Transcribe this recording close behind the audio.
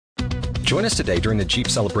Join us today during the Jeep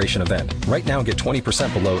Celebration event. Right now, get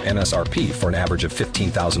 20% below MSRP for an average of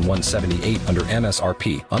 $15,178 under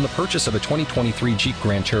MSRP on the purchase of a 2023 Jeep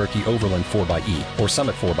Grand Cherokee Overland 4xE or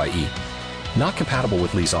Summit 4xE. Not compatible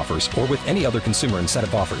with lease offers or with any other consumer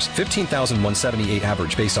incentive offers. $15,178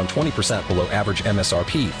 average based on 20% below average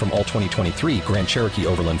MSRP from all 2023 Grand Cherokee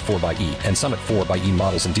Overland 4xE and Summit 4xE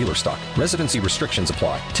models in dealer stock. Residency restrictions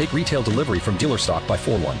apply. Take retail delivery from dealer stock by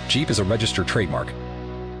 4/1. Jeep is a registered trademark.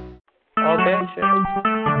 Okay, sure.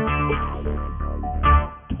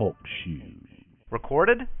 Talk shoes.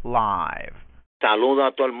 Recorded live. Saludo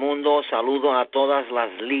a todo el mundo, saludo a todas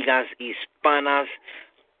las ligas hispanas,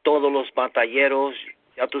 todos los batalleros.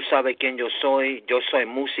 Ya tú sabes quién yo soy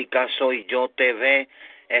música, soy yo TV.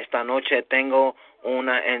 Esta noche tengo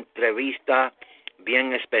una entrevista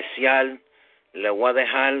bien especial. Le voy a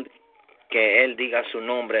dejar que él diga su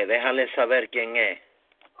nombre, déjale saber quién es.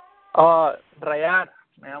 Rayar,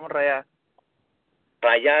 me llamo Rayar.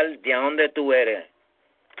 Rayar, ¿de dónde tú eres?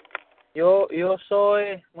 Yo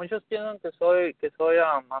soy, muchos piensan que soy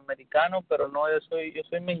americano, pero no, yo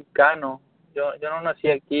soy mexicano. Yo no nací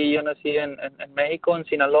aquí, yo nací en México, en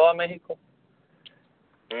Sinaloa, México.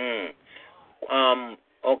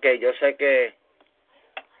 Okay, yo sé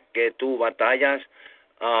que tú batallas.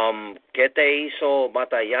 ¿Qué te hizo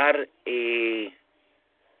batallar? Y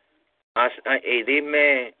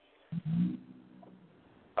dime,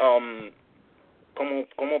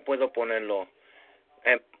 ¿cómo puedo ponerlo?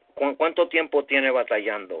 ¿Cuánto tiempo tiene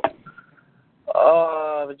batallando?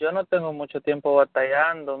 Yo no tengo mucho tiempo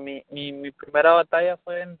batallando. Mi primera batalla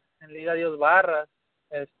fue en Liga Dios Barras,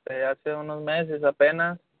 hace unos meses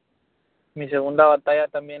apenas. Mi segunda batalla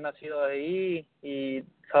también ha sido ahí y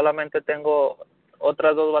solamente tengo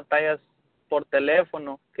otras 2 batallas por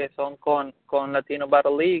teléfono que son con Latino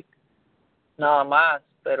Battle League, nada más.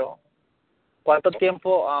 Pero ¿cuánto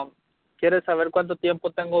tiempo? ¿Quieres saber cuánto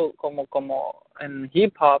tiempo tengo como en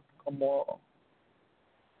hip hop, como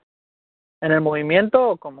en el movimiento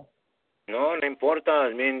o cómo? No importa,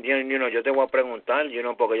 yo te voy a preguntar,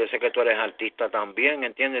 porque yo sé que tú eres artista también,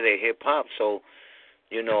 ¿entiendes? De hip hop, so,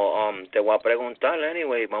 te voy a preguntar,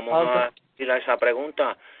 anyway, vamos a ir a esa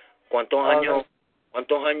pregunta. ¿Cuántos años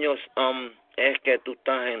es que tú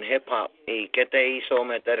estás en hip hop y qué te hizo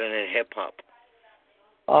meter en el hip hop?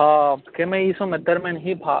 ¿Qué me hizo meterme en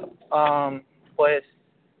hip hop? Pues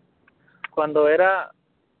cuando era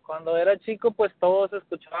chico, pues todos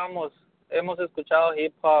hemos escuchado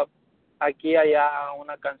hip hop aquí y allá,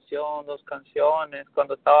 una canción, 2 canciones,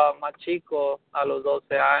 cuando estaba más chico, a los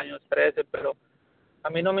 12 años, 13, pero a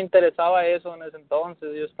mí no me interesaba eso en ese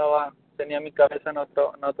entonces. Tenía mi cabeza en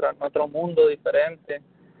otro mundo diferente.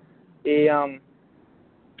 Y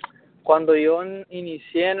cuando yo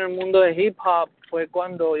inicié en el mundo de hip hop fue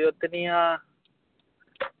cuando yo tenía,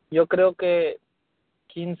 yo creo que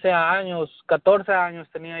 15 años, 14 años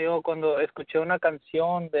tenía yo cuando escuché una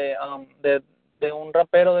canción de un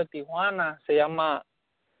rapero de Tijuana, se llama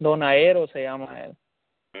Donaero, se llama él.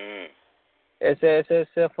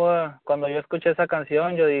 Ese fue cuando yo escuché esa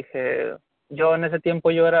canción. Yo dije, yo en ese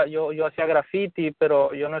tiempo yo hacía graffiti,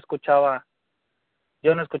 pero yo no escuchaba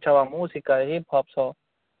música de hip hop. So,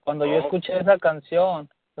 cuando yo escuché esa canción,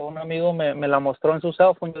 un amigo me la mostró en su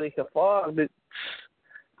cell phone, yo dije, fuck,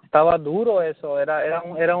 estaba duro eso, era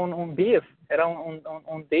un beef, era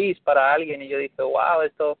un diss para alguien, y yo dije, wow,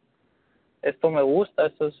 esto me gusta,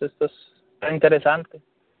 esto es interesante.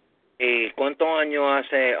 ¿Y cuántos años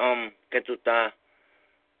hace que tú estás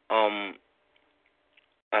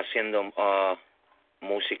haciendo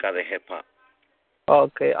música de hip hop?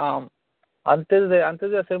 Okay, antes de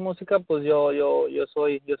hacer música, pues yo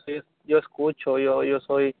escucho, yo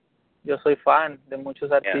soy fan de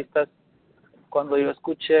muchos artistas. Yeah. Cuando yo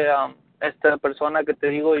escuché a esta persona que te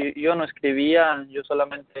digo, yo no escribía, yo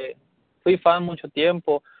solamente fui fan mucho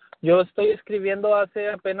tiempo. Yo estoy escribiendo hace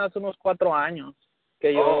apenas unos 4 años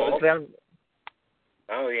que yo realmente.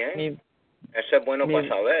 Bien. Eso es bueno para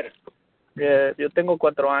saber. Yo tengo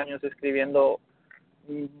 4 años escribiendo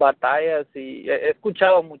batallas y he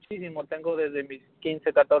escuchado muchísimo. Tengo desde mis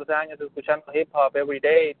 15, 14 años escuchando hip hop every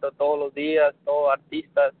day, todos los días, todos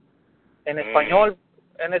artistas en español.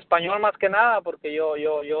 En español más que nada, porque yo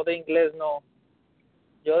de inglés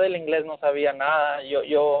del inglés no sabía nada.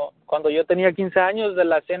 Yo cuando yo tenía 15 años, de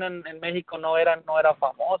la escena en México no era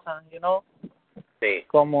famosa, Sí.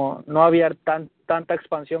 Como no había tanta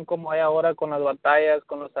expansión como hay ahora con las batallas,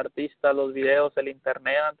 con los artistas, los videos, el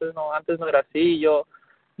internet. Antes no era así. Yo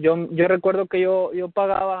recuerdo que yo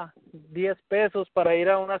pagaba 10 pesos para ir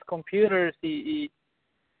a unas computers y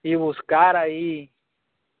buscar ahí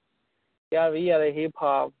que había de hip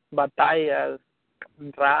hop, batallas,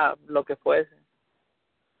 rap, lo que fuese.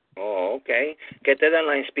 Oh, okay. ¿Qué te da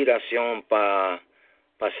la inspiración para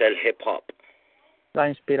hacer hip hop? La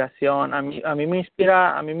inspiración, a mí me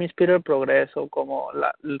inspira el progreso, como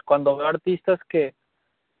cuando veo artistas que,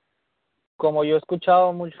 como yo he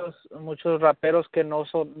escuchado muchos raperos que no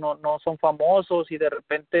son famosos y de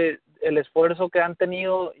repente el esfuerzo que han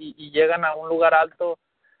tenido y llegan a un lugar alto.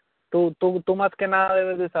 Tú más que nada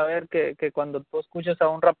debes de saber que cuando tú escuchas a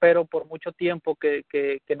un rapero por mucho tiempo que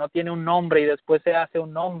no tiene un nombre y después se hace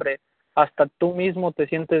un nombre, hasta tú mismo te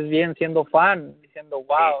sientes bien siendo fan, diciendo,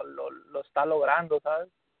 wow, lo está logrando, ¿sabes?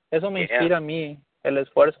 Eso me inspira a mí, el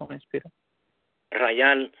esfuerzo me inspira.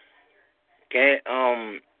 Rayal, ¿qué,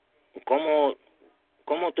 cómo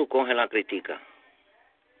tú coges la crítica?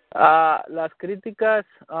 Las críticas,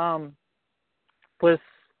 pues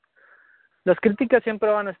las críticas siempre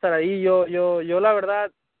van a estar ahí. Yo la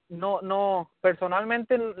verdad, no,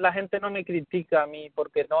 personalmente la gente no me critica a mí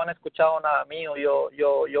porque no han escuchado nada mío.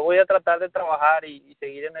 Yo voy a tratar de trabajar y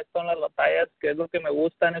seguir en esto en las batallas, que es lo que me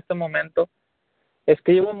gusta en este momento.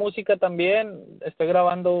 Escribo música también,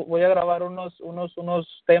 voy a grabar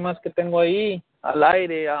unos temas que tengo ahí al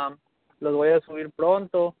aire, los voy a subir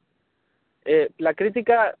pronto. La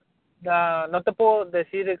crítica, no te puedo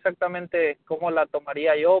decir exactamente cómo la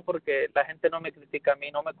tomaría yo porque la gente no me critica a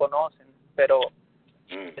mí, no me conocen, pero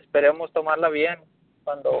esperemos tomarla bien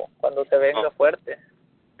cuando se venga fuerte.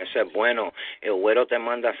 Eso es bueno. El güero te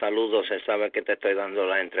manda saludos, él sabe que te estoy dando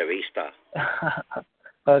la entrevista.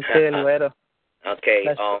 Ok, el güero. Okay,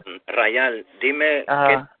 Rayal, dime,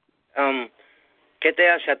 ¿qué te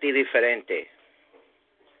hace a ti diferente?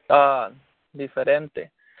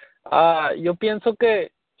 Diferente. Yo pienso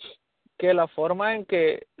que la forma en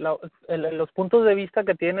que los puntos de vista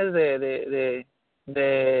que tienes del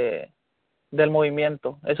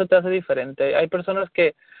movimiento, eso te hace diferente. Hay personas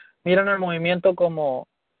que miran el movimiento como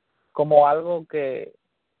algo que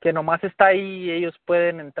nomás está ahí y ellos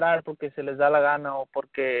pueden entrar porque se les da la gana o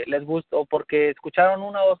porque les gusta o porque escucharon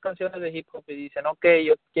una o dos canciones de hip hop y dicen, okay,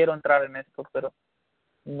 yo quiero entrar en esto, pero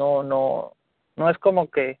no es como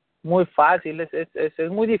que muy fácil,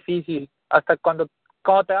 es muy difícil hasta cuando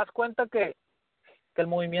te das cuenta que el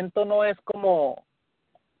movimiento no es como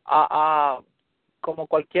como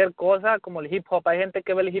cualquier cosa, como el hip hop. Hay gente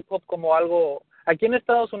que ve el hip hop como algo, aquí en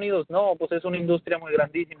Estados Unidos no, pues es una industria muy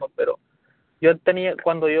grandísima, pero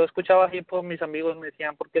cuando yo escuchaba hip hop, mis amigos me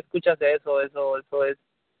decían, ¿por qué escuchas eso? Eso es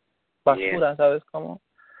basura, ¿sabes cómo?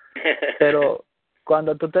 Pero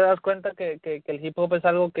cuando tú te das cuenta que el hip hop es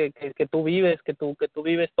algo que tú vives, que tú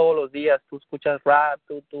vives todos los días, tú escuchas rap,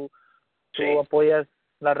 tú apoyas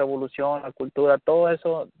la revolución, la cultura, todo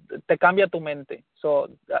eso te cambia tu mente.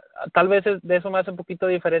 Tal vez de eso me hace un poquito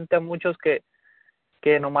diferente a muchos que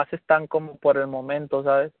nomás están como por el momento,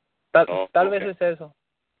 ¿sabes? Tal vez es eso.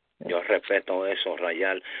 Yo respeto eso,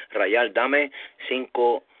 Rayal. Rayal, dame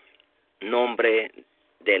 5 nombres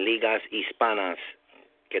de ligas hispanas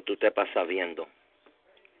que tú te pasas viendo.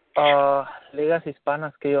 Ligas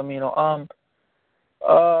hispanas que yo miro.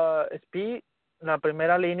 Speed, la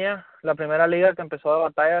primera liga que empezó de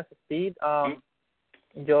batallas, Speed.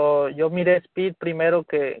 Yo miré Speed primero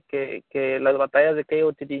que las batallas de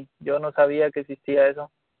KOTD. Yo no sabía que existía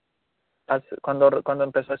eso cuando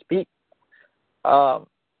empezó Speed.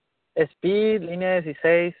 Speed, línea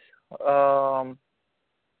 16,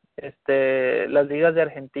 las ligas de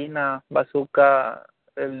Argentina, Bazooka,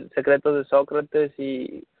 el Secretos de Sócrates,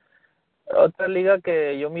 y otra liga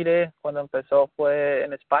que yo miré cuando empezó fue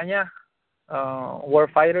en España,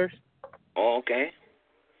 Warfighters. Okay.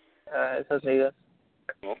 Esas ligas.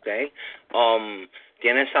 Okay.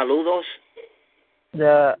 ¿Tienes saludos?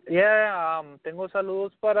 Tengo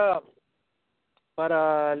saludos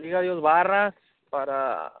para Liga Dios Barras,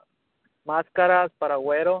 para Máscaras, para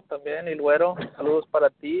Güero también, el Güero. Saludos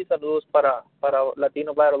para ti, saludos para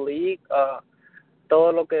Latino Battle League,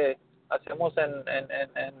 todo lo que hacemos en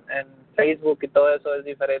Facebook y todo eso es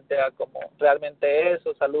diferente a como realmente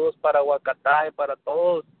eso. Saludos para Huacatay, para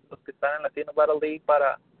todos los que están en Latino Battle League,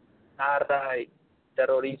 para Narra y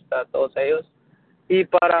Terrorista, todos ellos, y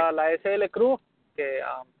para la SL Crew, que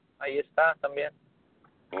ahí está también.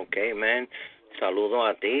 Okay, man. Saludo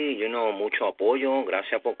a ti, mucho apoyo.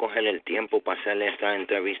 Gracias por coger el tiempo para hacer esta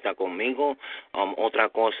entrevista conmigo. Otra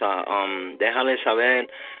cosa, déjale saber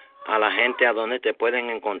a la gente a dónde te pueden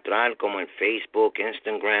encontrar, como en Facebook,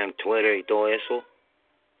 Instagram, Twitter y todo eso.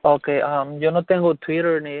 Okay, yo no tengo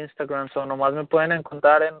Twitter ni Instagram, nomás me pueden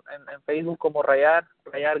encontrar en Facebook como Rayar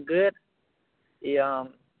Good, y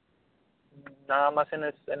nada más en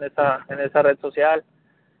esa red social.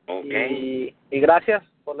 Okay. Y gracias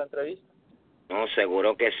por la entrevista. No,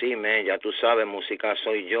 seguro que sí, man. Ya tú sabes, música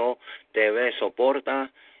soy yo, TV soporta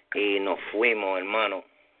y nos fuimos, hermano.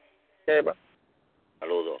 Okay, bro.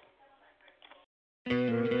 Saludos.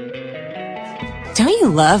 Don't you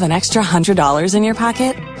love an extra $100 in your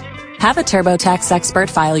pocket? Have a TurboTax expert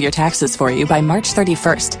file your taxes for you by March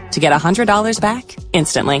 31st to get $100 back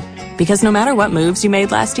instantly. Because no matter what moves you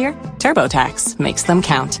made last year, TurboTax makes them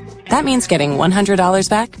count. That means getting $100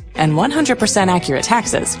 back and 100% accurate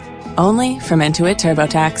taxes, only from Intuit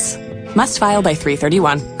TurboTax. Must file by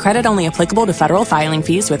 3/31. Credit only applicable to federal filing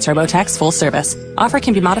fees with TurboTax full service. Offer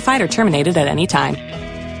can be modified or terminated at any time.